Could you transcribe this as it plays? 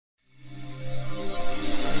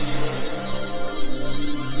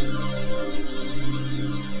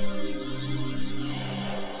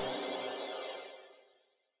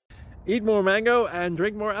Eat more mango and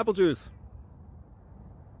drink more apple juice.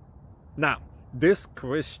 Now, this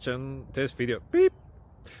video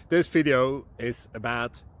is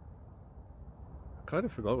about... I kind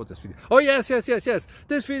of forgot what this video... Oh, yes.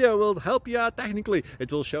 This video will help you out technically.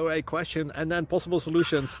 It will show a question and then possible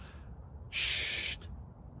solutions. Shh.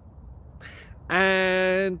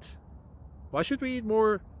 And why should we eat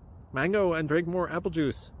more mango and drink more apple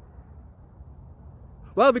juice?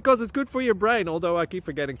 Well, because it's good for your brain, although I keep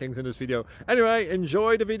forgetting things in this video. Anyway,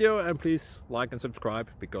 enjoy the video and please like and subscribe,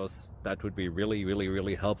 because that would be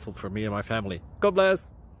really helpful for me and my family. God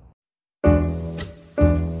bless!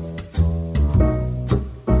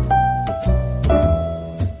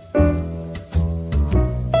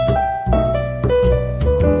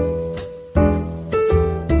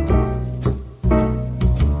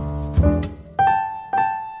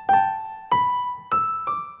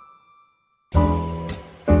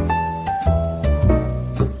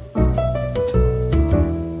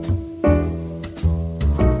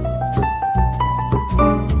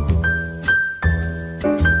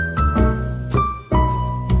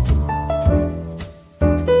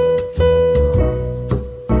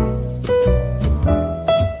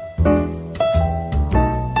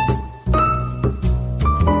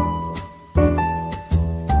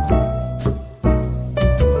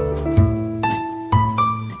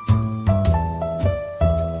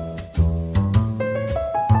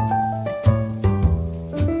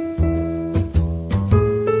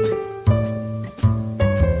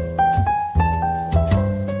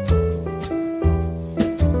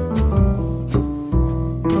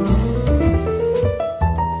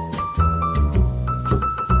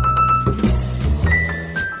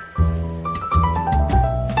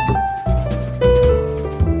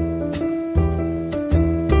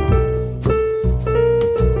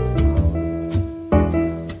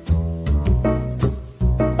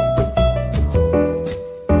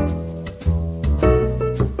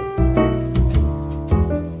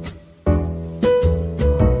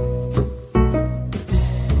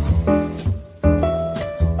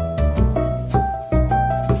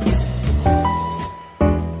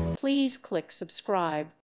 Please click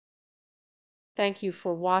subscribe. Thank you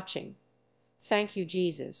for watching. Thank you,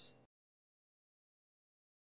 Jesus.